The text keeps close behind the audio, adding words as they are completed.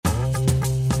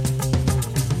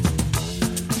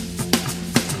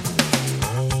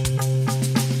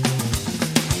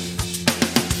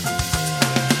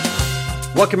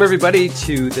Welcome, everybody,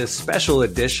 to this special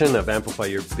edition of Amplify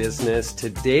Your Business.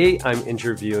 Today, I'm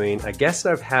interviewing a guest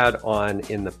I've had on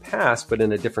in the past, but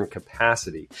in a different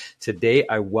capacity. Today,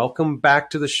 I welcome back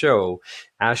to the show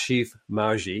Ashif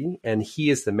Mawji, and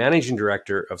he is the Managing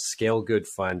Director of Scale Good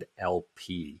Fund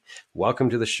LP.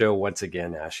 Welcome to the show once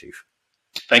again, Ashif.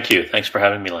 Thank you. Thanks for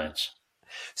having me, Lance.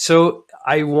 So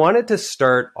I wanted to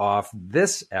start off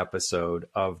this episode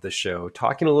of the show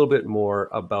talking a little bit more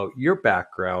about your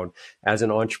background as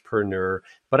an entrepreneur,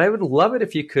 but I would love it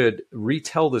if you could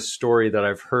retell the story that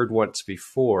I've heard once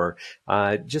before,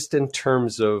 just in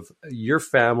terms of your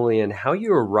family and how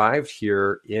you arrived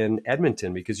here in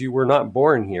Edmonton, because you were not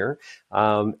born here,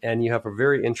 and you have a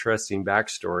very interesting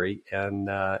backstory, and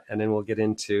then we'll get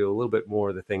into a little bit more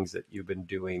of the things that you've been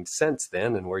doing since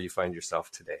then and where you find yourself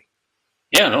today.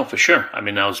 Yeah, no, for sure. I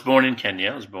mean, I was born in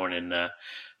Kenya. I was born in a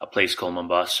place called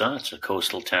Mombasa. It's a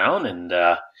coastal town, and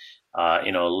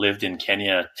lived in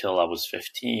Kenya till I was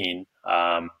 15.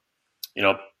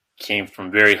 Came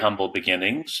from very humble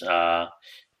beginnings.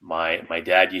 My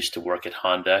dad used to work at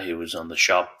Honda. He was on the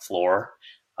shop floor,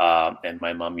 and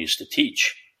my mom used to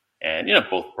teach. And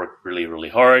both worked really, really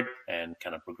hard and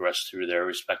kind of progressed through their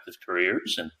respective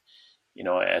careers. And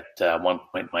at one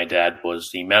point, my dad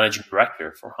was the managing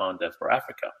director for Honda for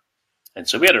Africa. And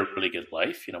so we had a really good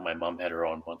life. My mom had her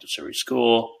own Montessori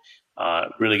school,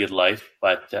 really good life.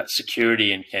 But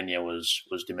security in Kenya was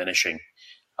diminishing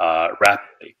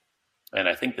rapidly. And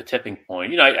I think the tipping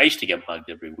point, I used to get mugged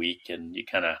every week. And you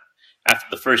kind of, after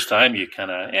the first time, you kind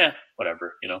of,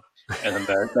 whatever, And then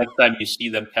the next time you see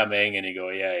them coming and you go,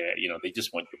 yeah, they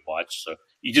just want your watch. So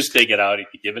you just take it out and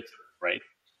you give it to them, right?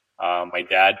 My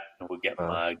dad would get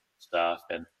mugged and stuff,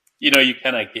 and you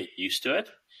kind of get used to it.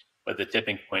 But the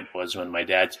tipping point was when my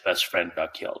dad's best friend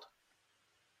got killed,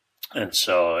 and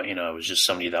so it was just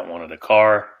somebody that wanted a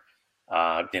car,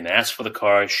 didn't ask for the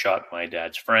car, shot my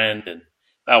dad's friend, and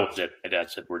that was it. My dad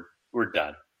said, "We're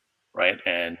done," right?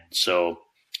 And so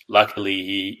luckily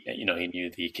he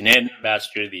knew the Canadian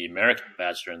ambassador, the American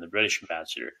ambassador, and the British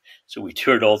ambassador. So we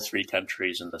toured all three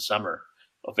countries in the summer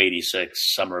of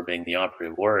 '86, summer being the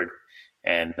operative word,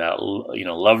 and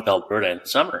loved Alberta in the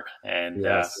summer, and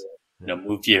Yes.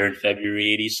 Moved here in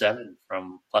February '87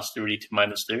 from plus 30 to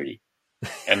minus 30,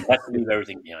 and had to leave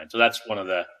everything behind. So that's one of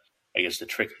the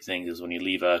tricky things is when you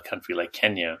leave a country like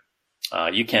Kenya,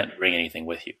 you can't bring anything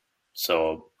with you.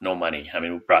 So no money. I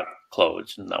mean, we brought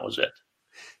clothes, and that was it.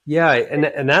 Yeah,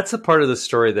 and that's a part of the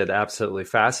story that absolutely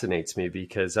fascinates me,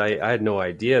 because I had no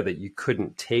idea that you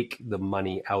couldn't take the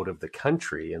money out of the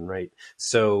country. And right,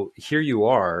 so here you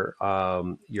are,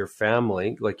 your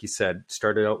family, like you said,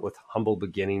 started out with humble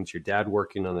beginnings, your dad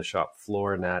working on the shop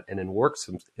floor and that, and then works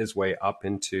his way up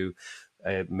into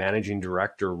a managing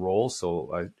director role.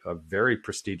 So a very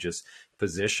prestigious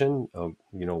position,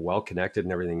 well connected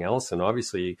and everything else. And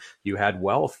obviously you had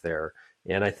wealth there.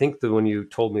 And I think that when you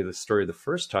told me the story the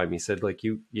first time, you said like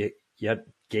you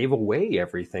gave away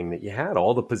everything that you had,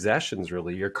 all the possessions,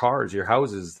 really, your cars, your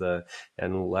houses,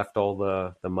 and left all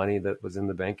the money that was in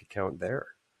the bank account there.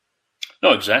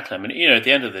 No, exactly. I mean, at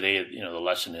the end of the day, the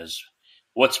lesson is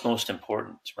what's most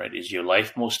important, right? Is your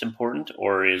life most important,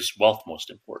 or is wealth most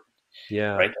important?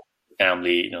 Yeah. Right.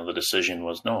 Family, the decision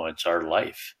was no, it's our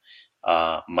life.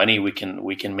 Money we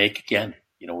can make again.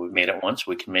 We've made it once,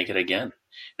 we can make it again.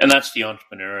 And that's the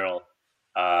entrepreneurial,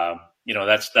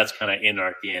 that's kind of in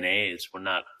our DNA is we're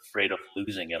not afraid of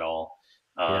losing it all,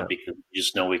 because we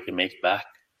just know we can make it back.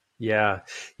 Yeah.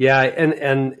 Yeah.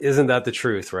 And isn't that the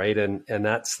truth, right? And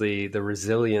that's the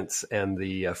resilience and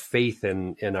the faith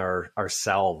in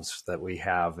ourselves that we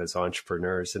have as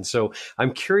entrepreneurs. And so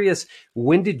I'm curious,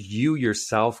 when did you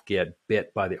yourself get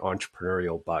bit by the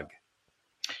entrepreneurial bug?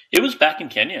 It was back in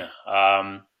Kenya.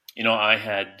 I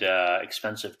had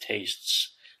expensive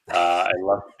tastes. I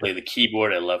loved to play the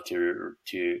keyboard. I loved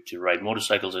to ride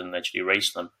motorcycles and actually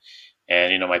race them.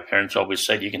 And my parents always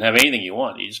said, "You can have anything you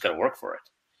want. You just got to work for it."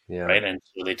 Yeah. Right. And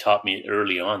so they taught me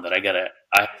early on that I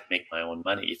have to make my own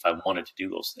money if I wanted to do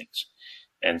those things.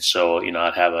 And so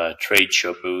I'd have a trade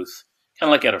show booth, kind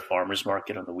of like at a farmer's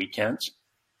market on the weekends.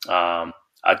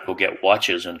 I'd go get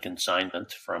watches on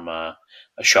consignment from a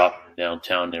shop in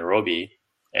downtown Nairobi,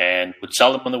 and would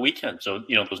sell them on the weekend. So,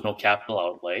 there was no capital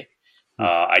outlay.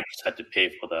 I just had to pay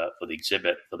for the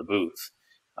exhibit, for the booth.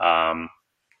 And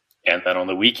then on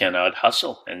the weekend, I'd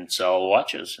hustle and sell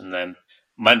watches. And then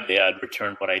Monday, I'd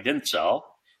return what I didn't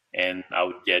sell, and I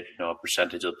would get, a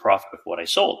percentage of the profit of what I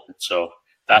sold. And so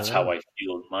that's how I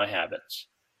fueled my habits.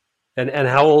 And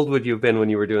how old would you have been when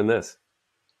you were doing this?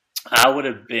 I would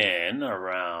have been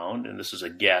around, and this is a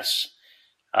guess,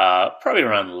 Probably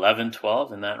around 11,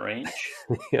 12 in that range.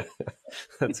 Yeah,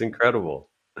 that's incredible.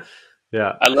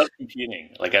 Yeah. I love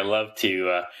computing. Like I love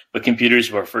to, but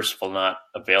computers were first of all not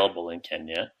available in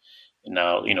Kenya.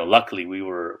 Now, luckily we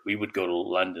would go to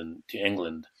London, to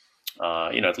England,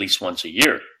 at least once a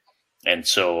year. And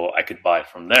so I could buy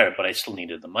from there, but I still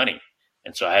needed the money.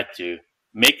 And so I had to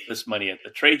make this money at the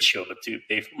trade show to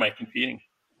pay for my computing.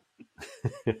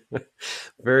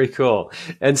 Very cool.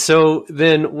 And so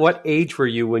then what age were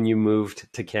you when you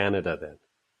moved to Canada then?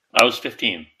 I was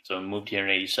 15, so I moved here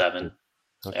in 87.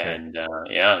 Okay. And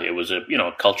yeah, it was a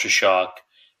culture shock,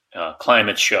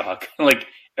 climate shock, like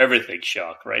everything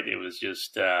shock, right? It was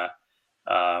just a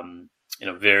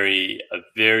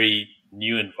very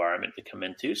new environment to come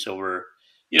into. So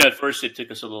at first it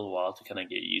took us a little while to kind of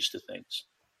get used to things.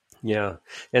 Yeah.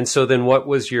 And so then what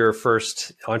was your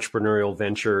first entrepreneurial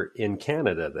venture in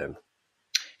Canada then?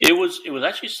 It was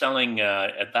actually selling.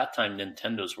 At that time,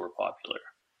 Nintendos were popular.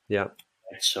 Yeah.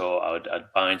 So I'd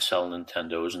buy and sell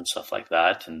Nintendos and stuff like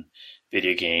that, and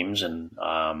video games, and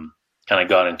kind of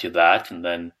got into that, and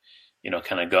then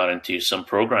kind of got into some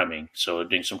programming, so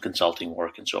doing some consulting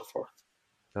work and so forth.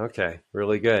 Okay,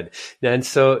 really good. And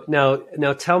so now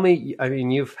tell me, I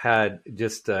mean, you've had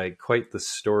just quite the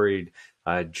storied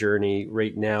journey.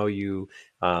 Right now, you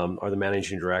are the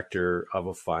managing director of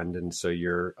a fund, and so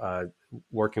you're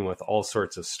working with all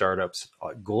sorts of startups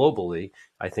globally.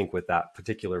 I think with that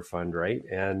particular fund, right?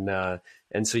 And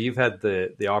so you've had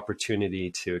the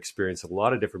opportunity to experience a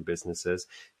lot of different businesses,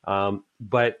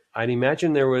 but I'd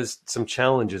imagine there was some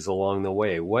challenges along the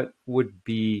way. What would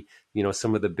be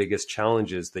some of the biggest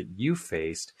challenges that you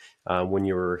faced when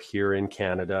you were here in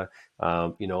Canada,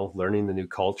 learning the new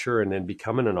culture and then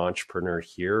becoming an entrepreneur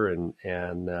here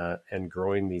and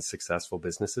growing these successful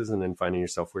businesses and then finding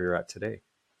yourself where you're at today?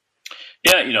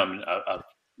 Yeah,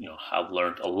 I've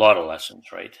learned a lot of lessons,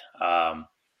 right?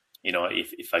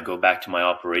 If I go back to my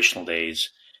operational days,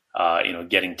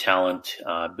 getting talent,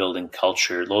 building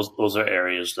culture, those are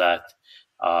areas that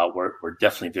were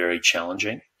definitely very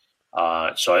challenging.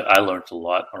 So I learned a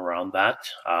lot around that.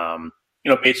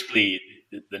 Basically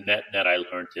the net I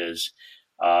learned is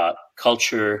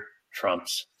culture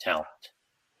trumps talent,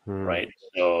 right?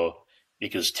 So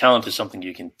because talent is something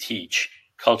you can teach,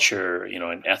 culture,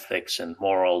 and ethics and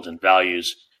morals and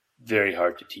values, very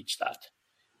hard to teach that,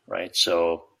 right?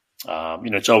 So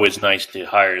it's always nice to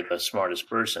hire the smartest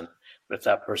person, but if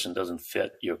that person doesn't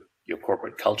fit your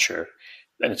corporate culture,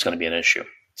 then it's going to be an issue.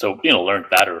 So learned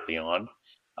that early on.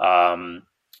 And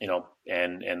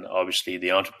obviously the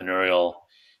entrepreneurial,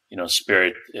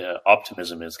 spirit,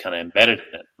 optimism is kind of embedded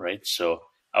in it, right? So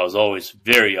I was always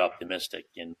very optimistic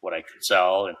in what I could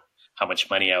sell and how much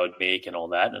money I would make and all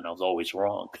that. And I was always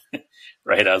wrong,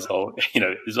 right?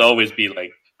 It's always be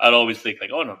like, I'd always think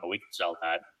like, oh, no, we can sell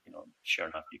that. Sure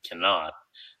enough, you cannot.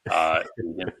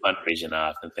 You didn't fundraise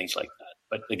enough and things like that.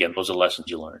 But again, those are lessons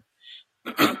you learn.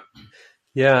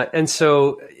 Yeah. And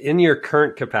so in your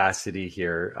current capacity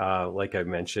here, like I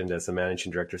mentioned, as a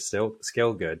managing director,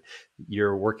 Scale Good,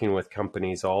 you're working with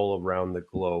companies all around the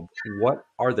globe. What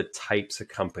are the types of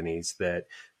companies that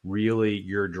really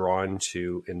you're drawn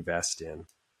to invest in?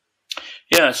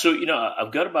 Yeah. So,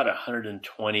 I've got about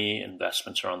 120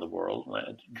 investments around the world,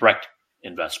 direct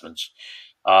investments.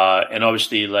 And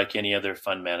obviously, like any other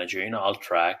fund manager, I'll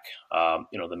track,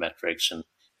 the metrics and,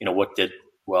 what did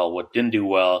well, what didn't do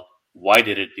well. Why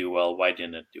did it do well? Why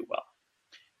didn't it do well?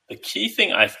 The key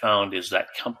thing I found is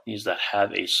that companies that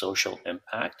have a social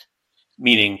impact,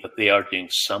 meaning that they are doing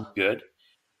some good,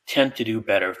 tend to do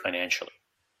better financially,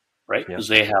 right? Because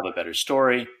they have a better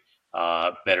story,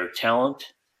 better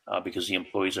talent, because the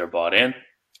employees are bought in,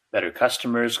 better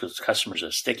customers because customers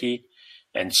are sticky.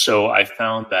 And so I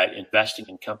found that investing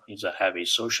in companies that have a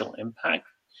social impact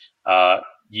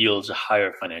yields a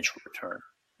higher financial return.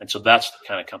 And so that's the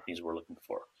kind of companies we're looking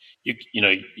for.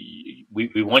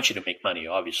 We want you to make money,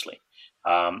 obviously,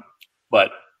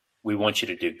 but we want you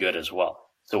to do good as well.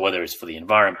 So whether it's for the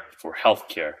environment, for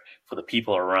healthcare, for the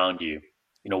people around you,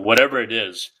 whatever it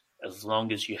is, as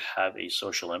long as you have a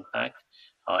social impact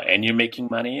and you're making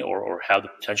money or have the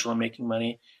potential of making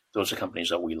money, those are companies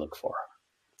that we look for.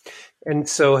 And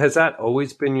so has that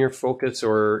always been your focus,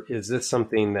 or is this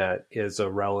something that is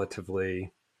a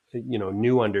relatively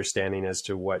new understanding as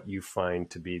to what you find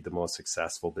to be the most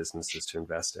successful businesses to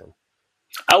invest in?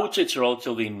 I would say it's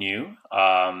relatively new.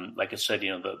 Like I said,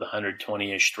 the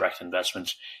 120-ish direct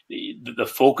investments, the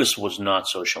focus was not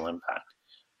social impact.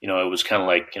 It was kind of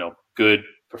like, good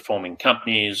performing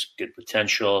companies, good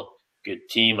potential, good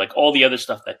team, like all the other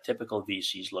stuff that typical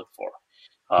VCs look for.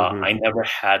 I never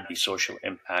had the social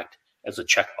impact as a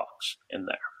checkbox in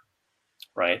there.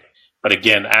 right? But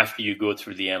again, after you go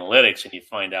through the analytics and you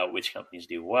find out which companies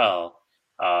do well,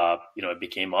 it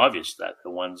became obvious that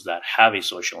the ones that have a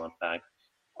social impact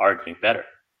are doing better.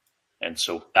 And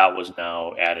so that was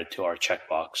now added to our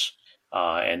checkbox.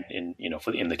 And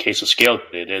in the case of scale,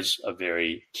 it is a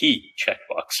very key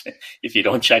checkbox. If you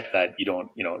don't check that, you don't,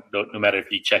 no matter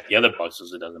if you check the other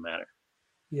boxes, it doesn't matter.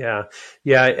 Yeah,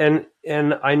 yeah,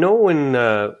 and I know when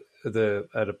at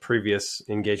a previous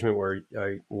engagement where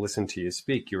I listened to you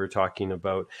speak, you were talking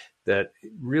about that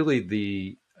really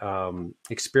the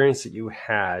experience that you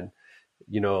had,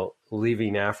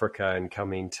 leaving Africa and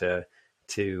coming to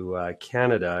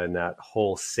Canada, and that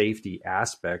whole safety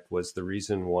aspect was the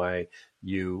reason why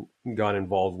you got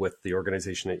involved with the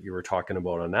organization that you were talking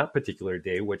about on that particular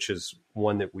day, which is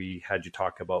one that we had you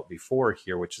talk about before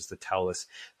here, which is the TELUS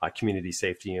Community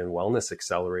Safety and Wellness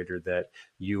Accelerator that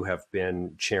you have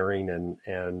been chairing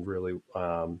and really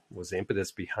was the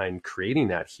impetus behind creating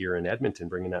that here in Edmonton,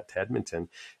 bringing that to Edmonton.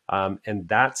 And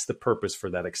that's the purpose for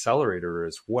that accelerator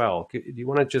as well. Do you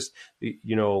want to just,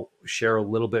 share a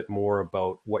little bit more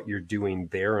about what you're doing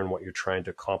there and what you're trying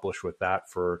to accomplish with that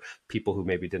for people who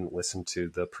maybe didn't listen to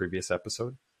the previous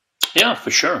episode? Yeah, for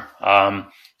sure.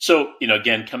 So,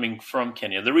 again, coming from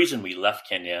Kenya, the reason we left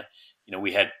Kenya,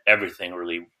 we had everything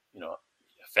really,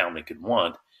 a family could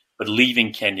want, but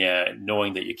leaving Kenya,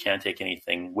 knowing that you can't take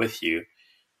anything with you,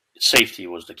 safety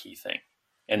was the key thing.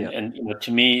 And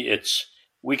to me,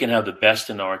 we can have the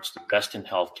best in arts, the best in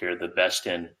healthcare, the best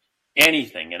in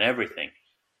anything and everything.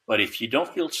 But if you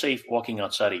don't feel safe walking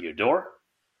outside of your door,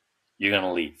 you're going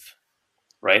to leave.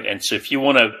 Right. And so if you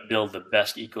want to build the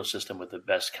best ecosystem with the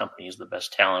best companies, the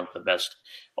best talent, the best,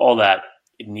 all that,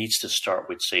 it needs to start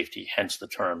with safety, hence the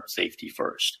term safety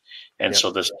first. And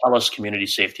so this TELUS Community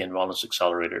Safety and Wellness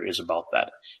Accelerator is about that.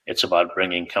 It's about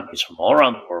bringing companies from all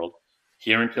around the world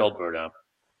here into Alberta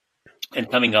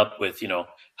and coming up with,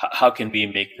 how can we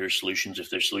make their solutions, if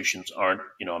their solutions aren't,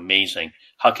 amazing,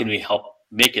 how can we help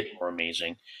make it more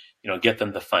amazing, get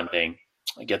them the funding,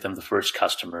 get them the first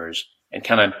customers, and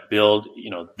kind of build,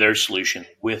 their solution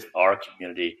with our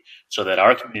community so that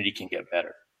our community can get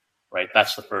better, right?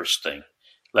 That's the first thing.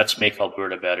 Let's make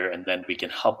Alberta better, and then we can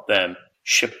help them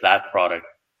ship that product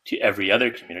to every other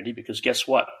community, because guess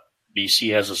what?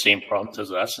 BC has the same problems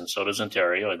as us, and so does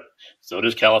Ontario, and so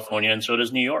does California, and so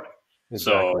does New York.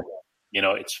 Exactly.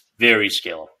 So, it's very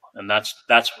scalable, and that's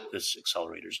what this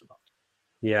accelerator is about.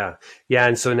 Yeah. Yeah.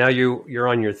 And so now you're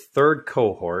on your third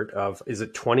cohort of, is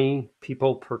it 20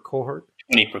 people per cohort?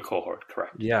 20 per cohort,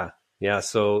 correct. Yeah. Yeah.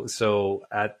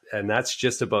 And that's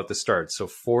just about the start. So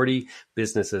 40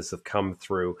 businesses have come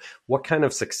through. What kind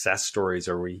of success stories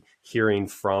are we hearing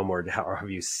from, or have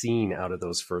you seen out of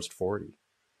those first 40?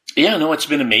 Yeah, no, it's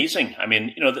been amazing. I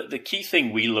mean, the key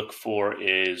thing we look for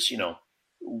is,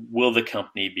 will the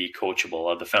company be coachable?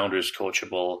 Are the founders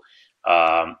coachable?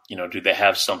 Do they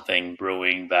have something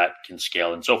brewing that can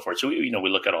scale and so forth? So, we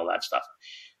look at all that stuff.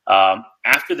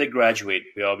 After they graduate,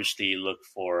 we obviously look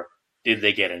for, did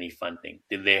they get any funding?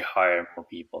 Did they hire more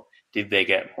people? Did they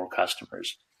get more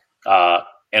customers?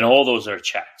 And all those are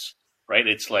checks, right?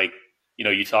 It's like,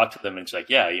 you talk to them and it's like,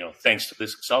 yeah, thanks to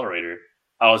this accelerator,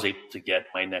 I was able to get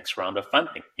my next round of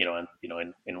funding,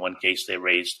 in one case they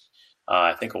raised,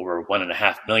 I think over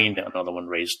 $1.5 million. Another one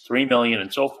raised $3 million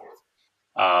and so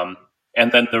forth.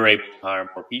 And then they're able to hire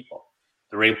more people.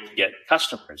 They're able to get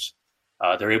customers.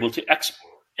 They're able to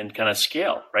export and kind of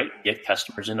scale, right? Get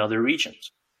customers in other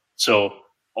regions. So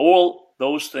all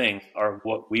those things are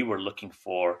what we were looking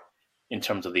for in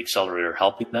terms of the accelerator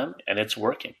helping them, and it's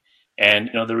working.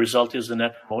 And, the result is the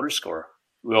Net Promoter Score.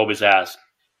 We always ask,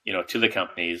 to the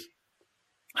companies,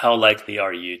 how likely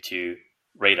are you to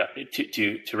rate up,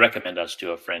 to recommend us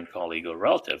to a friend, colleague, or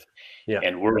relative? Yeah.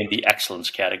 And we're in the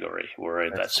excellence category. We're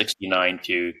in that 69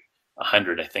 to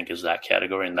 100, I think, is that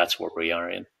category, and that's what we are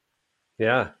in.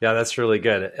 Yeah, that's really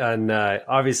good. And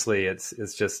obviously, it's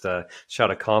just a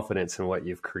shot of confidence in what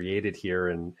you've created here,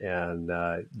 and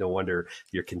no wonder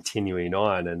you're continuing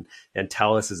on. And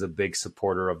TELUS is a big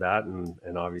supporter of that,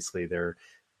 and obviously they're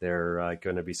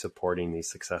going to be supporting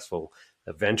these successful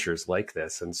ventures like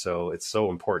this. And so it's so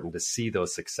important to see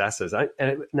those successes.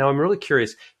 Now I'm really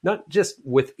curious, not just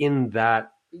within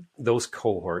those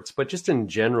cohorts, but just in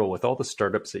general with all the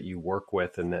startups that you work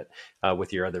with, and that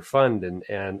with your other fund,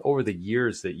 and over the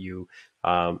years that you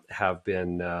have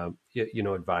been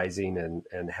advising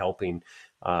and helping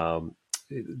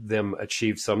them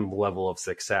achieve some level of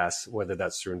success, whether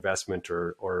that's through investment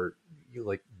or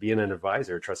like being an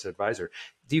advisor, a trusted advisor.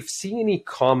 Do you see any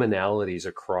commonalities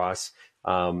across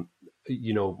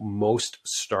most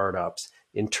startups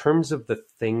in terms of the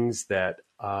things that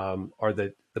are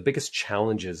the biggest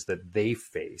challenges that they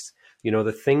face?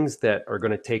 The things that are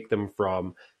going to take them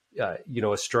from a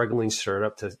struggling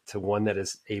startup to one that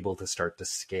is able to start to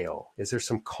scale. Is there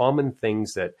some common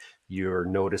things that you're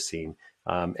noticing?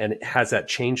 And has that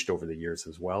changed over the years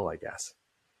as well, I guess?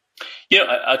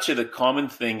 Yeah, I'd say the common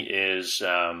thing is,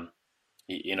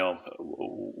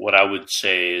 what I would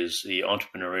say is the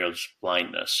entrepreneurial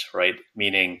blindness, right?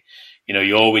 Meaning,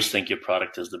 you always think your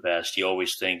product is the best. You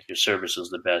always think your service is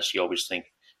the best. You always think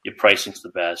your pricing's the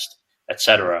best,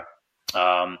 etc.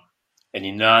 And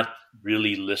you're not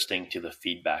really listening to the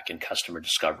feedback and customer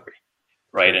discovery,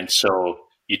 right? And so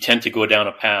you tend to go down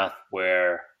a path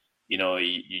where,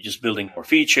 you're just building more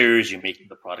features, you're making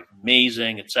the product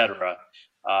amazing, etc.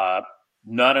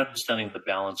 Not understanding the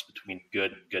balance between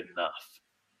good and good enough,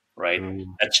 right? Mm.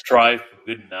 That strive for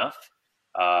good enough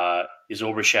is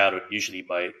overshadowed usually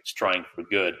by striving for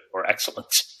good or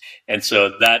excellence. And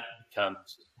so that becomes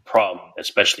a problem,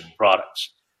 especially in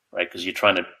products, right? Because you're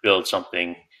trying to build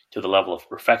something to the level of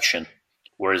perfection,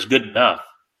 whereas good enough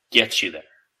gets you there.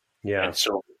 Yeah. And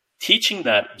so teaching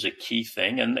that is a key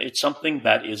thing, and it's something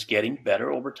that is getting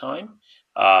better over time,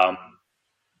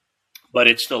 but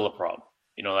it's still a problem.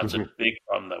 That's a big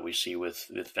problem that we see with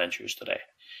ventures today.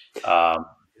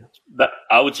 That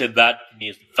I would say that to me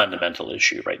is the fundamental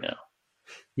issue right now.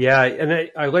 Yeah,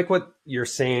 and I like what you're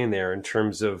saying there in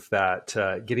terms of that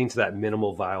getting to that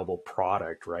minimal viable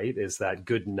product, right? Is that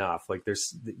good enough? Like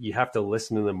you have to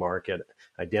listen to the market,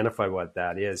 identify what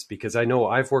that is, because I know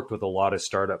I've worked with a lot of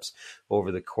startups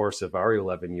over the course of our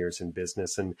 11 years in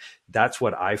business, and that's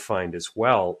what I find as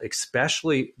well,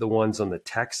 especially the ones on the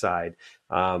tech side,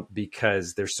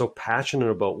 because they're so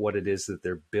passionate about what it is that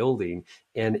they're building,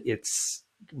 and it's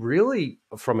really,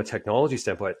 from a technology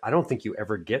standpoint, I don't think you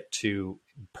ever get to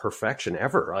perfection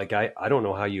ever. Like I don't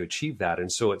know how you achieve that.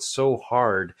 And so it's so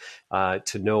hard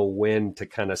to know when to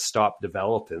kind of stop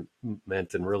development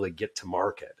and really get to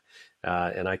market.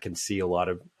 And I can see a lot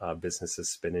of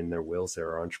businesses spinning their wheels there,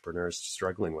 or entrepreneurs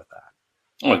struggling with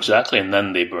that. Oh, exactly. And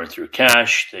then they burn through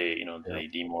cash. They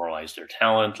demoralize their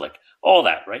talent, like all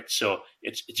that, right? So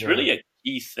it's really a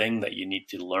key thing that you need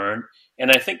to learn.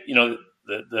 And I think,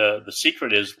 the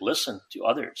secret is listen to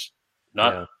others,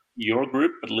 not your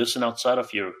group, but listen outside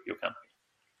of your company.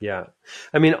 Yeah.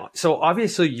 I mean, so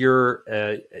obviously you're,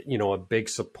 a big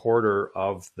supporter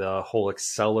of the whole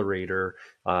accelerator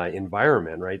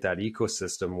environment, right? That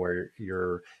ecosystem where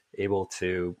you're able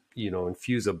to,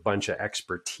 infuse a bunch of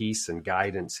expertise and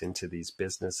guidance into these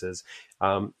businesses.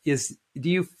 Do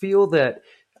you feel that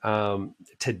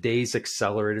today's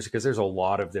accelerators, because there's a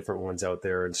lot of different ones out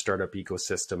there and startup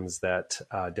ecosystems that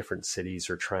different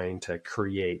cities are trying to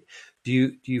create,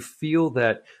 do you feel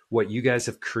that what you guys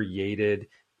have created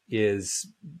is,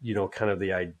 kind of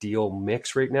the ideal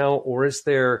mix right now, or is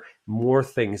there more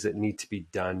things that need to be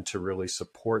done to really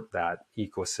support that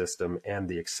ecosystem and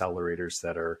the accelerators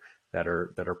that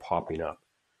are popping up?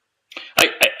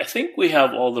 I think we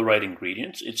have all the right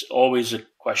ingredients. It's always a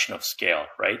question of scale,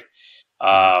 right?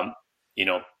 I'd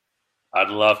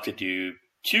love to do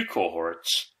 2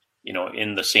 cohorts,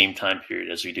 in the same time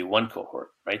period as we do 1 cohort,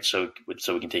 right? So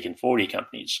we can take in 40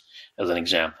 companies as an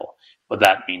example. But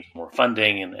that means more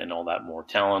funding and all that, more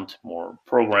talent, more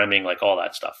programming, like all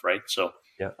that stuff, right? So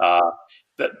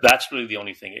that's really the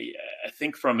only thing. I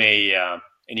think from an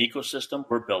ecosystem,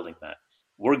 we're building that.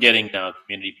 We're getting now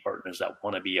community partners that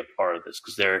want to be a part of this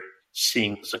because they're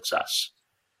seeing the success,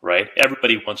 right?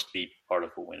 Everybody wants to be part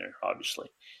of a winner, obviously.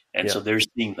 And so they're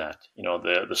seeing that.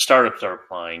 The startups are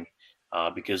applying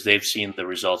because they've seen the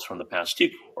results from the past 2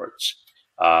 cohorts.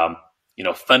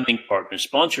 Funding partners,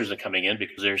 sponsors are coming in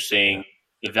because they're seeing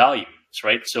the value,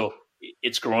 right? So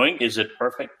it's growing. Is it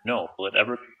perfect? No. Will it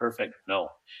ever be perfect? No.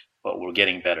 But we're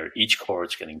getting better. Each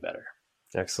cohort's getting better.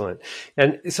 Excellent.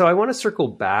 And so I want to circle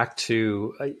back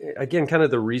to, again, kind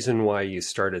of the reason why you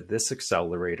started this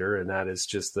accelerator, and that is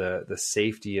just the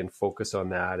safety and focus on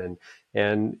that. And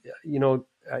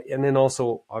then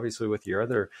also obviously with your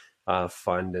other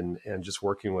fund and just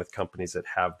working with companies that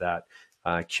have that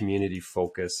community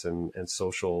focus and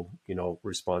social,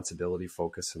 responsibility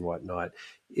focus and whatnot.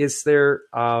 Is there,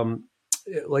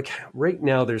 like right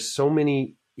now, there's so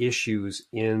many issues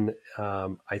in,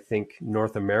 I think,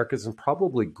 North America's and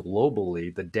probably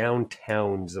globally, the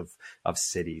downtowns of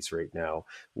cities right now,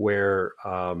 where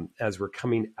as we're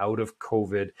coming out of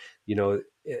COVID,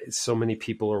 so many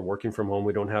people are working from home.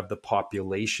 We don't have the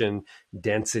population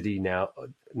density now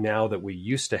that we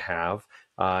used to have,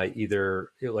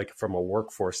 either like from a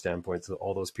workforce standpoint, so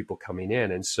all those people coming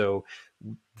in. And so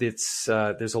there's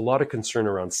a lot of concern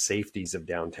around safeties of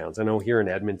downtowns. I know here in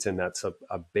Edmonton, that's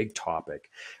a big topic.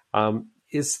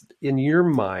 is in your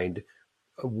mind,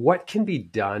 what can be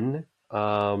done?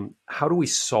 How do we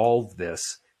solve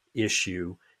this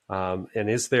issue? And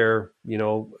is there,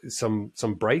 some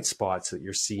bright spots that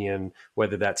you're seeing,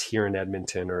 whether that's here in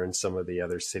Edmonton or in some of the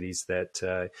other cities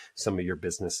that some of your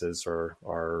businesses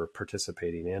are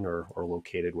participating in or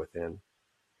located within?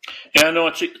 Yeah, no,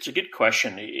 it's a good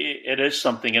question. It is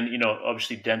something, and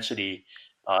obviously density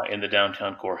in the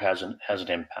downtown core has an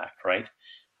impact, right?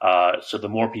 So the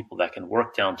more people that can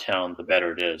work downtown, the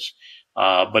better it is.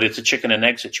 But it's a chicken and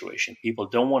egg situation. People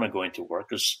don't want to go into work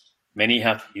because many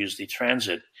have to use the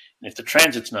transit, and if the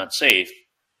transit's not safe,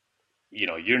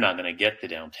 you're not going to get to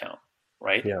downtown,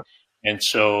 right? Yeah. And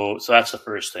so that's the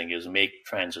first thing, is make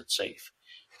transit safe.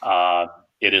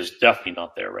 It is definitely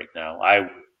not there right now.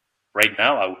 Right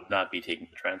now, I would not be taking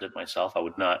the transit myself. I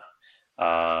would not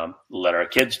let our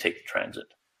kids take the transit.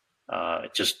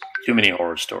 Just too many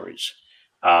horror stories.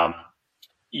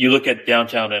 You look at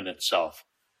downtown in itself.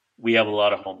 We have a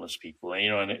lot of homeless people,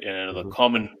 and the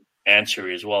common answer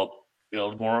is, well,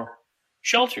 build more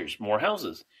shelters, more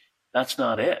houses. That's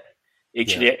not it.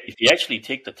 Actually, if you actually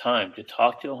take the time to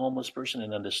talk to a homeless person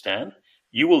and understand,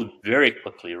 you will very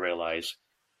quickly realize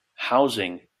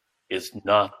housing is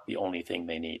not the only thing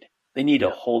they need. They need a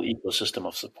whole ecosystem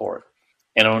of support.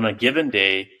 And on a given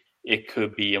day, it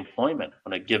could be employment.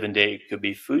 On a given day, it could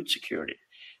be food security,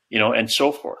 and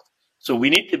so forth. So we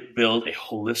need to build a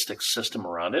holistic system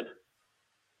around it.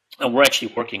 And we're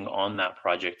actually working on that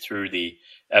project through the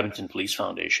Edmonton Police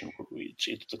Foundation.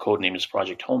 The code name is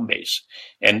Project Home Base.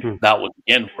 And that will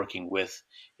begin working with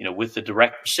the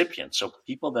direct recipients, so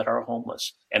people that are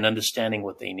homeless, and understanding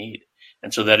what they need.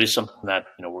 And so that is something that,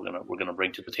 we're going to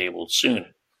bring to the table soon.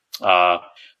 But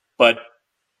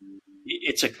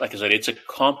like I said, it's a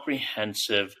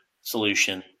comprehensive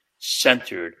solution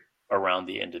centered around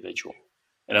the individual.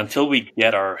 And until we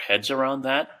get our heads around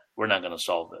that, we're not going to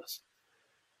solve this.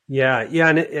 Yeah.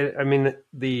 And I mean,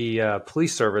 the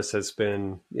police service has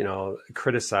been,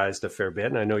 criticized a fair bit.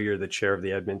 And I know you're the chair of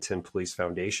the Edmonton Police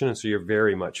Foundation. And so you're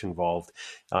very much involved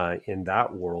in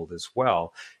that world as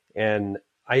well. And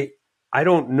I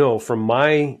don't know, from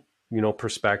my,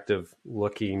 perspective,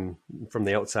 looking from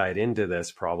the outside into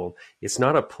this problem, it's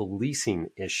not a policing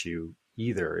issue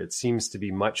either. It seems to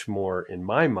be much more, in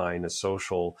my mind, a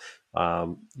social,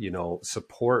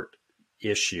 support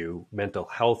issue, mental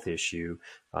health issue,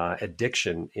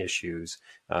 addiction issues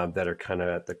that are kind of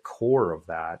at the core of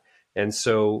that. And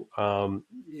so,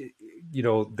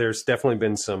 there's definitely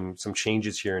been some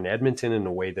changes here in Edmonton in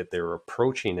the way that they're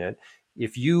approaching it.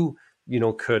 If you,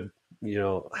 could,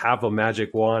 have a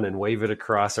magic wand and wave it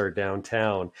across our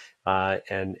downtown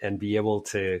and be able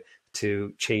to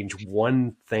change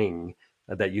one thing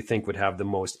that you think would have the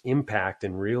most impact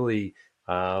and really,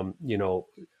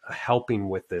 helping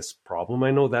with this problem.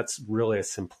 I know that's really a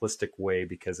simplistic way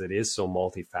because it is so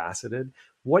multifaceted.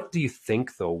 What do you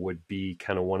think, though, would be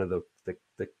kind of one of the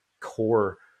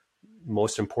core,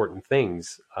 most important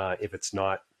things if it's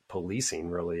not policing,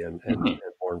 really, and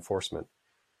more enforcement?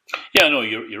 Yeah, no,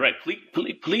 you're right.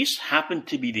 Police happen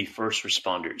to be the first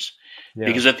responders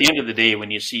because at the end of the day,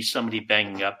 when you see somebody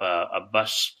banging up a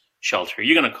bus shelter,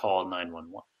 you're going to call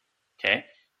 911. Okay,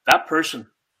 that person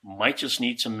might just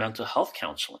need some mental health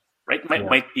counseling, right?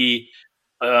 Might be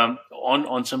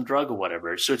on some drug or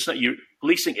whatever. So it's not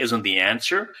policing isn't the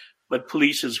answer, but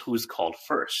police is who's called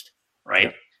first, right?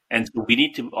 Yeah. And so we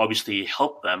need to obviously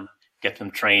help them, get them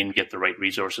trained, get the right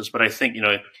resources. But I think,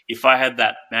 if I had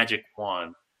that magic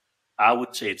wand, I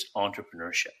would say it's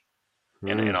entrepreneurship.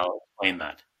 And I'll explain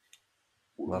that.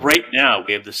 Right now,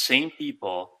 we have the same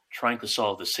people trying to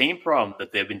solve the same problem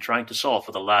that they've been trying to solve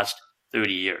for the last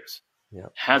 30 years. Yeah.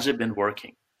 Has it been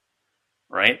working?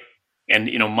 Right?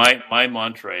 And, my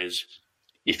mantra is,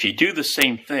 if you do the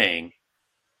same thing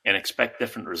and expect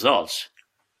different results,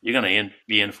 you're going to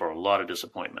be in for a lot of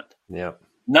disappointment. Yeah.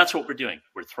 And that's what we're doing.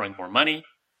 We're throwing more money,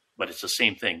 but it's the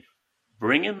same thing.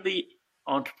 Bring in the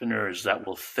entrepreneurs that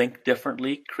will think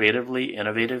differently, creatively,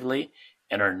 innovatively,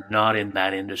 and are not in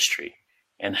that industry,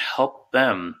 and help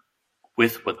them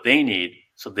with what they need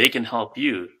so they can help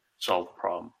you solve the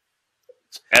problem.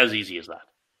 It's as easy as that.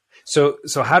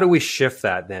 So how do we shift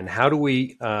that then? How do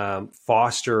we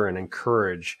foster and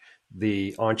encourage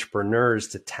the entrepreneurs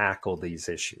to tackle these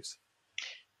issues?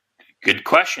 Good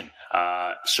question.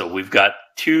 So we've got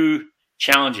two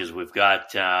challenges. We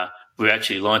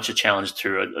actually launched a challenge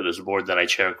through this board that I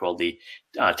chair called the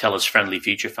Tell Us Friendly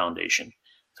Future Foundation.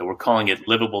 So we're calling it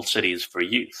Livable Cities for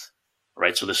Youth,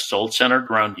 right? So this is all centered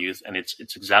around youth, and it's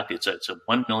a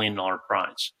 $1 million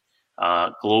prize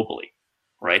globally,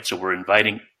 right? So we're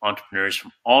inviting entrepreneurs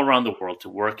from all around the world to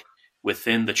work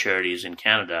within the charities in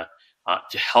Canada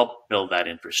to help build that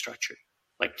infrastructure,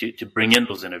 like to bring in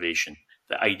those innovation,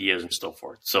 the ideas and so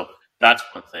forth. So that's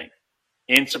one thing.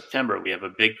 In September, we have a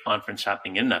big conference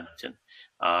happening in Edmonton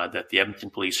that the Edmonton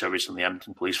Police Service and the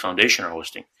Edmonton Police Foundation are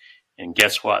hosting. And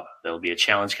guess what? There'll be a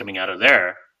challenge coming out of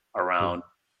there around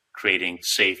creating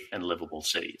safe and livable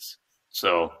cities.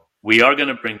 So we are going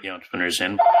to bring the entrepreneurs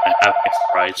in and have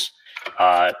a prize,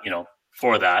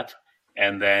 for that.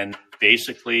 And then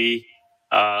basically,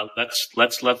 let's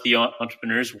let the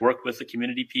entrepreneurs work with the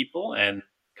community people and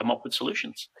come up with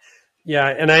solutions. Yeah,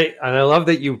 and I love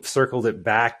that you circled it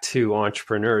back to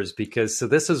entrepreneurs, because so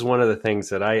this is one of the things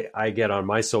that I get on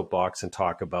my soapbox and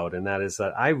talk about, and that is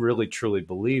that I really truly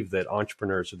believe that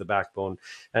entrepreneurs are the backbone,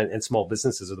 and small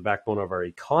businesses are the backbone of our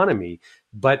economy.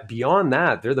 But beyond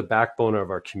that, they're the backbone of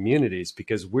our communities,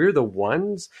 because we're the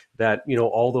ones that,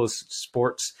 all those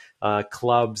sports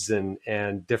clubs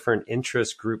and different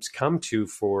interest groups come to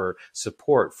for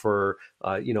support, for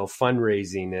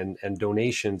fundraising and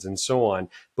donations and so on.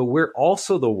 But we're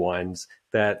also the ones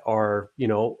that are,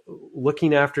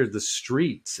 looking after the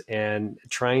streets and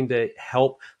trying to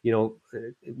help,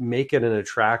 make it an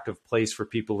attractive place for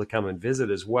people to come and visit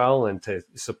as well, and to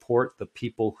support the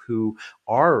people who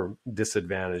are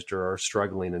disadvantaged or are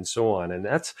struggling and so on. And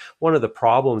that's one of the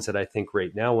problems that I think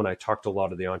right now, when I talk to a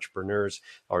lot of the entrepreneurs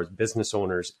or business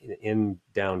owners in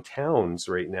downtowns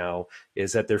right now,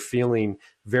 is that they're feeling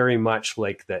very much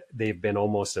like that they've been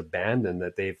almost abandoned,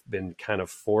 that they've been kind of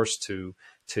forced to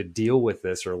deal with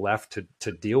this, or left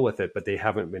to deal with it, but they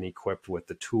haven't been equipped with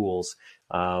the tools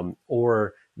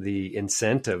or the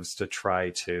incentives to try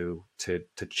to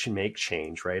make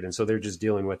change, right? And so they're just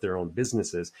dealing with their own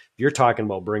businesses. You're talking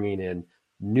about bringing in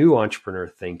new entrepreneur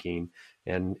thinking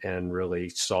and really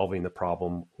solving the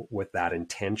problem with that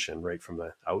intention right from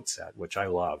the outset, which I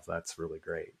love. That's really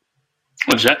great.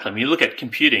 Exactly. I mean, you look at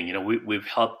computing. We've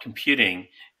helped computing,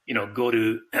 go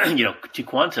to to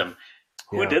quantum.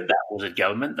 Who did that? Was it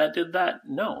government that did that?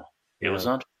 No, it was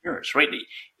entrepreneurs, right?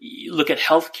 You look at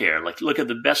healthcare, look at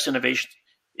the best innovation.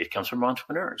 It comes from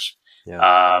entrepreneurs.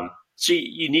 Yeah. So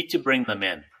you need to bring them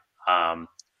in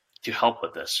to help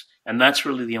with this. And that's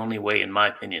really the only way, in my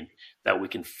opinion, that we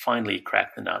can finally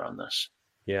crack the nut on this.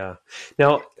 Yeah.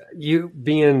 Now, you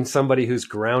being somebody who's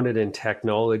grounded in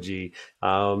technology,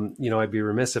 I'd be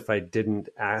remiss if I didn't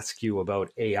ask you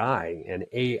about AI and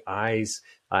AI's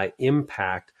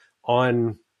impact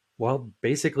on, well,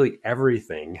 basically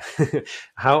everything.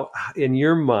 How, in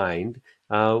your mind,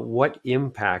 what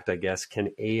impact, I guess,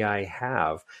 can AI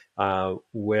have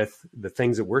with the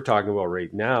things that we're talking about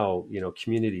right now,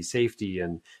 community safety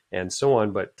and so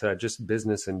on, but just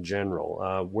business in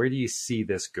general? Where do you see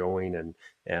this going,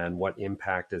 and what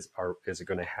impact is it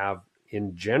going to have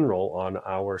in general on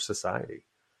our society?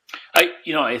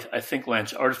 I think,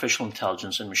 Lance, artificial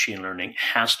intelligence and machine learning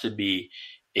has to be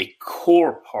a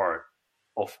core part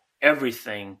of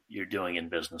everything you're doing in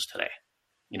business today,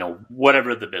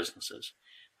 whatever the business is.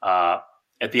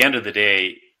 At the end of the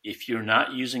day, if you're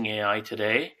not using AI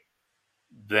today,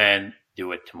 then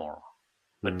do it tomorrow,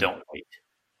 but don't wait,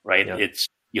 right? Yeah.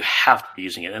 You have to be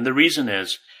using it. And the reason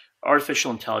is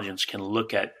artificial intelligence can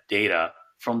look at data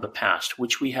from the past,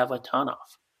 which we have a ton of,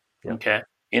 okay,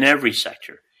 in every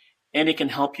sector. And it can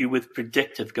help you with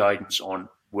predictive guidance on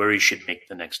where you should make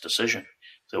the next decision.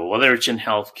 So whether it's in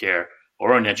healthcare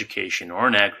or in education or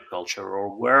in agriculture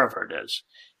or wherever it is,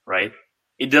 right?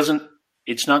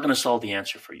 It's not going to solve the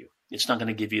answer for you. It's not going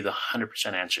to give you the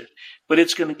 100% answer, but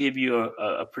it's going to give you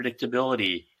a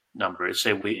predictability number.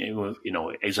 Say,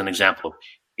 as an example,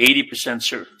 80%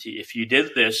 certainty. If you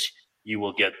did this, you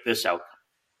will get this outcome,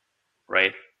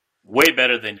 right? Way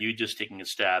better than you just taking a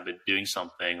stab at doing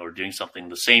something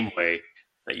the same way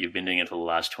that you've been doing it for the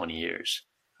last 20 years.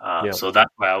 So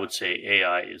that's why I would say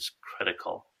AI is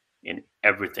critical in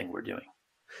everything we're doing.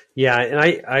 Yeah, and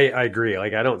I agree. I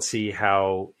don't see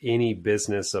how any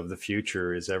business of the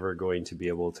future is ever going to be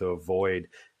able to avoid,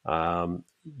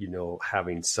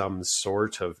 having some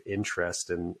sort of interest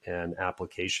and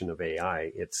application of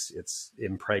AI. It's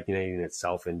impregnating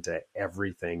itself into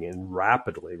everything and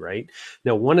rapidly, right?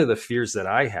 Now, one of the fears that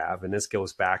I have, and this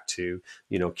goes back to,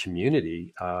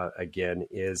 community again,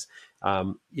 is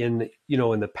in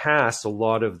the past, a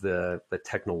lot of the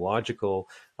technological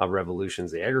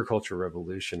revolutions, the agricultural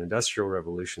revolution, industrial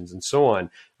revolutions, and so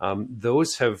on,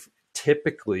 those have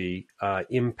typically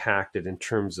impacted in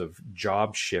terms of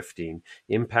job shifting,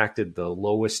 impacted the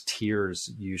lowest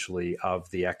tiers usually of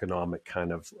the economic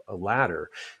kind of ladder.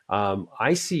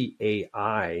 I see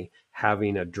AI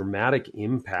having a dramatic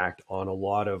impact on a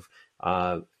lot of,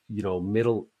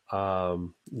 middle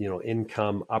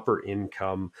income, upper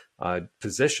income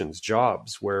positions,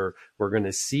 jobs, where we're going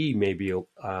to see maybe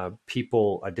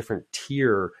people, a different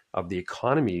tier of the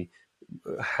economy,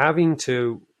 having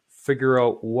to figure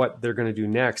out what they're going to do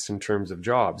next in terms of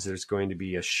jobs. There's going to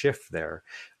be a shift there.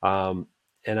 And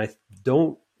I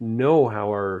don't know how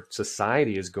our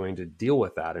society is going to deal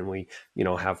with that. And we,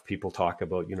 have people talk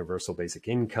about universal basic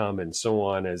income and so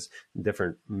on as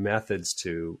different methods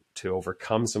to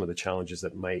overcome some of the challenges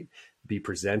that might be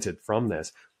presented from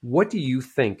this. What do you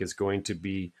think is going to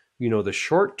be, the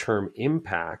short-term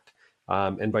impact?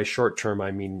 And by short term,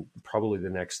 I mean probably the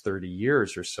next 30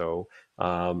 years or so,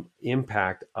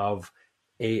 impact of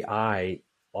AI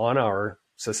on our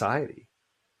society.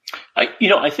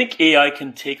 I think AI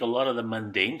can take a lot of the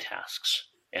mundane tasks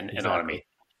and Exactly. automate,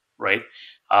 right?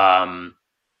 Um,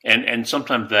 and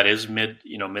sometimes that is mid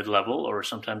level, or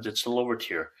sometimes it's the lower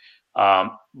tier.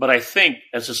 But I think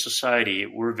as a society,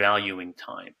 we're valuing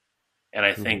time, and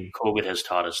I think Mm-hmm. COVID has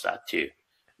taught us that too.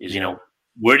 Is Yeah.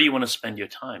 where do you want to spend your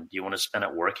time? Do you want to spend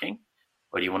it working,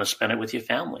 or do you want to spend it with your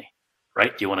family?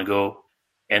 Right? Do you want to go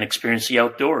and experience the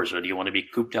outdoors, or do you want to be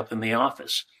cooped up in the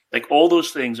office? Like, all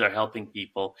those things are helping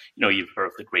people. You've heard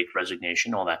of the Great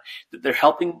Resignation, all that. They're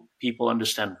helping people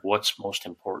understand what's most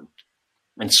important.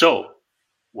 And so,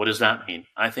 what does that mean?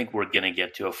 I think we're going to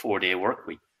get to a 4-day work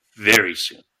week very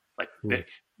soon. Like, Mm.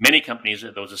 many companies,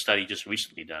 there was a study just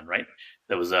recently done, right?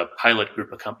 There was a pilot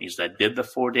group of companies that did the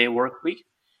 4-day work week.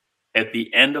 At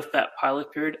the end of that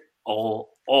pilot period,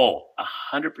 all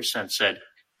 100% said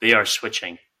they are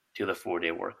switching to the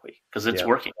 4-day work week because it's Yeah.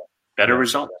 working. Better Yeah.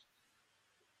 results.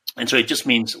 And so it just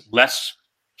means less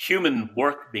human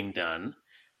work being done,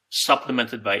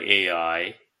 supplemented by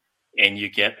AI, and you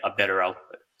get a better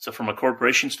output. So from a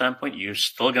corporation standpoint, you're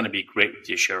still going to be great with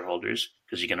your shareholders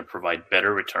because you're going to provide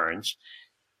better returns.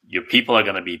 Your people are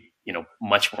going to be,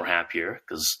 much more happier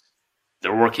because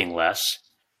they're working less.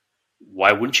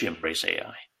 Why wouldn't you embrace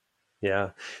AI? Yeah.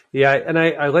 Yeah. And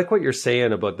I like what you're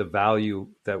saying about the value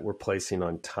that we're placing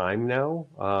on time now.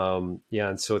 Yeah.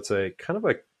 And so it's a kind of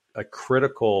a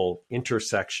critical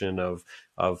intersection of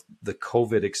the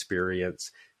COVID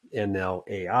experience and now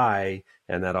AI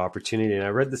and that opportunity. And I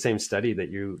read the same study that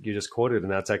you just quoted,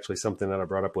 and that's actually something that I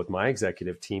brought up with my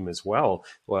executive team as well,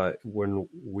 when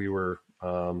we were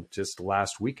just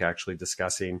last week actually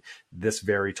discussing this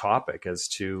very topic as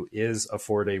to, is a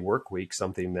 4-day work week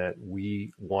something that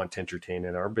we want to entertain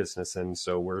in our business? And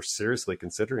so we're seriously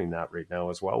considering that right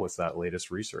now as well with that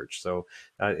latest research. So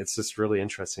it's just really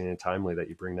interesting and timely that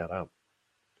you bring that up.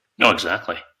 No,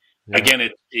 exactly. Yeah. Again,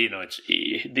 it's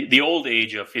the old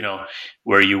age of,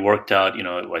 where you worked out,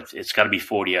 it's got to be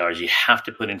 40 hours. You have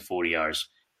to put in 40 hours.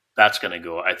 That's going to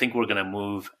go. I think we're going to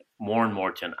move more and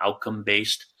more to an outcome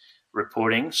based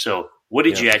reporting. So what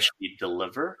did Yeah. you actually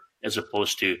deliver, as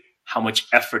opposed to how much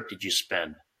effort did you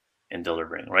spend in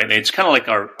delivering, right? And it's kind of like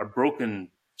our broken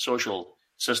social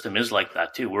system is like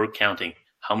that too. We're counting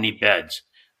how many beds,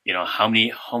 how many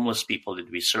homeless people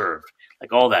did we serve,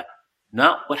 like all that.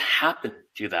 Not what happened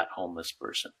to that homeless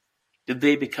person. Did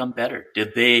they become better?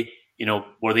 Did they,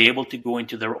 were they able to go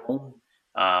into their own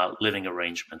living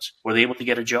arrangements? Were they able to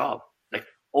get a job? Like,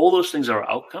 all those things are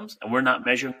outcomes, and we're not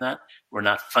measuring that. We're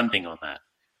not funding on that.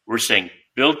 We're saying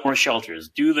build more shelters,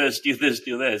 do this, do this,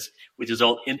 do this, which is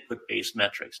all input-based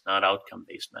metrics, not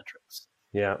outcome-based metrics.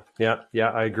 Yeah, yeah, yeah.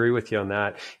 I agree with you on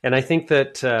that, and I think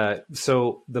that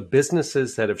so the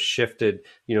businesses that have shifted,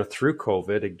 through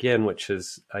COVID again, which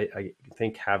is I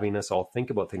think having us all think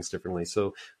about things differently.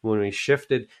 So when we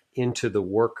shifted into the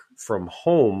work from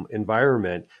home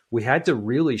environment, we had to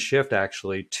really shift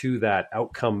actually to that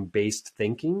outcome based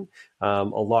thinking, a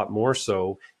lot more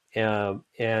so.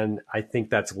 And I think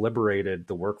that's liberated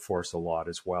the workforce a lot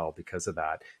as well because of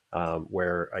that.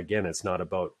 Where again, it's not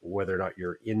about whether or not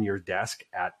you're in your desk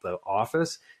at the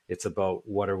office. It's about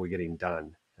what are we getting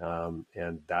done.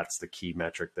 And that's the key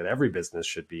metric that every business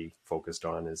should be focused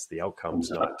on, is the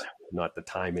outcomes, Exactly. not the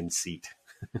time in seat.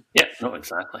 Yeah, no,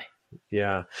 exactly.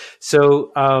 Yeah.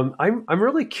 So I'm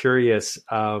really curious,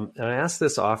 and I ask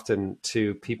this often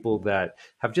to people that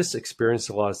have just experienced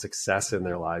a lot of success in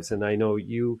their lives. And I know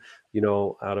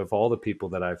out of all the people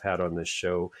that I've had on this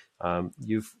show,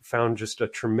 you've found just a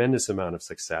tremendous amount of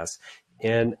success.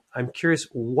 And I'm curious,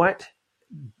 what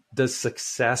does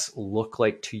success look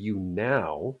like to you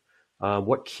now?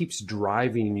 What keeps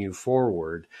driving you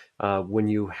forward when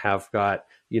you have got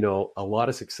a lot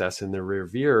of success in the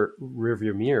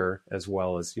rearview mirror, as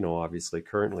well as obviously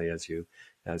currently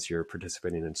as you're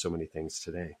participating in so many things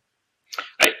today?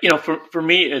 For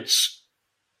me, it's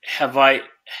have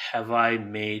I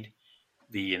made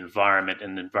the environment,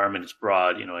 and the environment is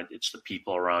broad, it's the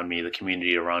people around me, the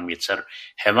community around me, etc.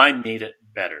 Have I made it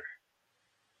better?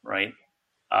 Right?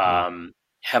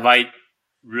 Have I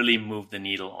really moved the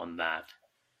needle on that?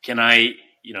 Can I,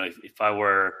 if I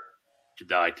were to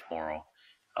die tomorrow,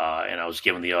 and I was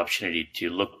given the opportunity to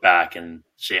look back and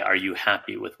say, are you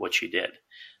happy with what you did?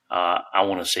 I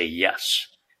want to say yes,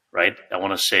 right? I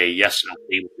want to say, yes, I was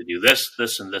able to do this,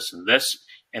 this, and this, and this,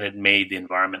 and it made the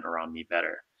environment around me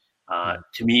better.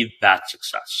 To me, that's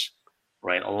success,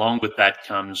 right? Along with that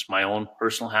comes my own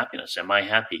personal happiness. Am I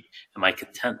happy? Am I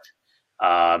content?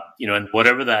 And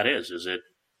whatever that is it,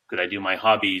 could I do my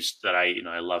hobbies that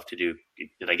I love to do?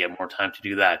 Did I get more time to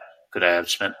do that? Could I have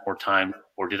spent more time,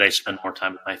 or did I spend more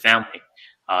time with my family,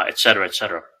 et cetera, et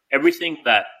cetera? Everything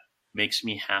that makes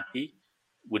me happy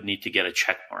would need to get a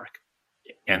check mark.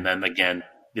 And then again,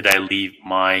 did I leave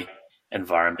my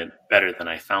environment better than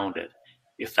I found it?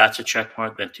 If that's a check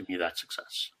mark, then to me, that's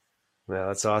success. Yeah,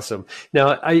 that's awesome.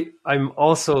 Now, I'm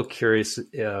also curious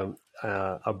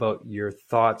about your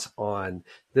thoughts on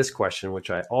this question, which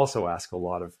I also ask a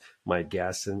lot of my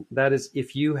guests, and that is,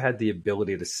 if you had the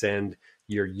ability to send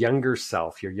your younger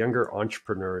self, your younger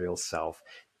entrepreneurial self,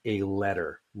 a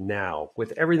letter now,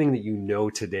 with everything that you know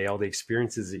today, all the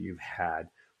experiences that you've had,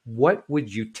 what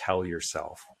would you tell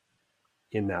yourself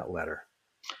in that letter?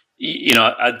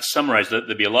 I'd summarize that.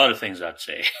 There'd be a lot of things I'd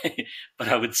say, but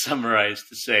I would summarize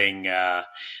to saying, you're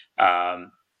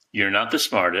not the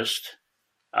smartest.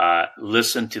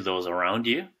 Listen to those around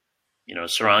you,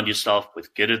 surround yourself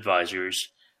with good advisors,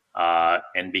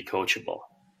 and be coachable.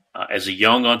 As a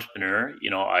young entrepreneur,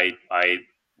 I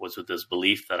was with this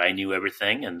belief that I knew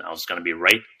everything and I was going to be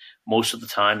right most of the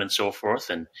time and so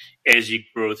forth. And as you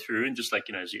grow through, and just like,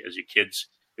 as your kids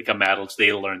become adults,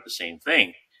 they learn the same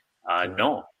thing.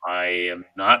 No, I am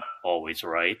not always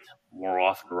right, more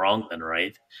often wrong than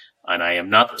right. And I am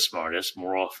not the smartest,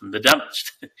 more often the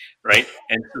dumbest, right?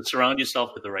 And to surround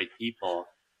yourself with the right people,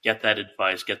 get that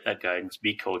advice, get that guidance,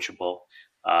 be coachable,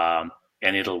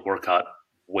 and it'll work out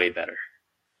way better.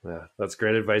 Yeah, that's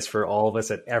great advice for all of us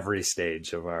at every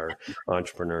stage of our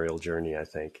entrepreneurial journey, I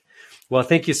think. Well,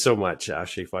 thank you so much,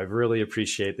 Ashif. I really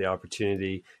appreciate the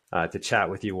opportunity to chat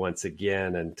with you once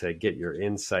again and to get your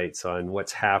insights on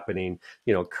what's happening,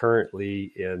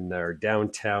 currently in our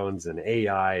downtowns and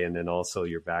AI, and then also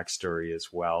your backstory as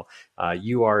well.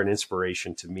 You are an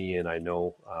inspiration to me, and I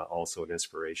know also an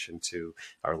inspiration to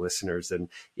our listeners. And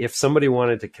if somebody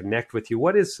wanted to connect with you,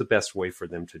 what is the best way for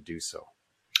them to do so?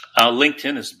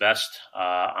 LinkedIn is best.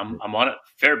 I'm on it a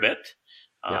fair bit.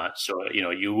 So,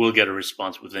 you will get a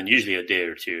response within usually a day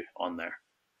or two on there.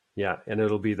 Yeah. And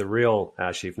it'll be the real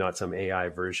Ashif, not some AI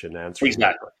version answering.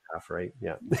 Exactly. Stuff, right?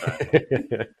 Yeah.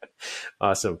 Exactly.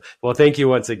 Awesome. Well, thank you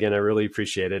once again. I really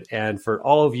appreciate it. And for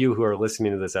all of you who are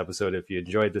listening to this episode, if you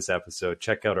enjoyed this episode,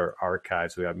 check out our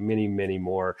archives. We have many, many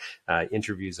more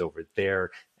interviews over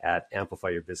there at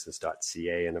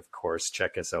amplifyyourbusiness.ca. And of course,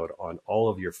 check us out on all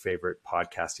of your favorite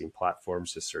podcasting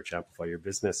platforms. Just search Amplify Your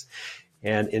Business.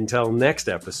 And until next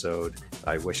episode,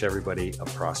 I wish everybody a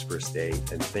prosperous day.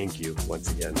 And thank you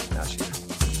once again, Ashif.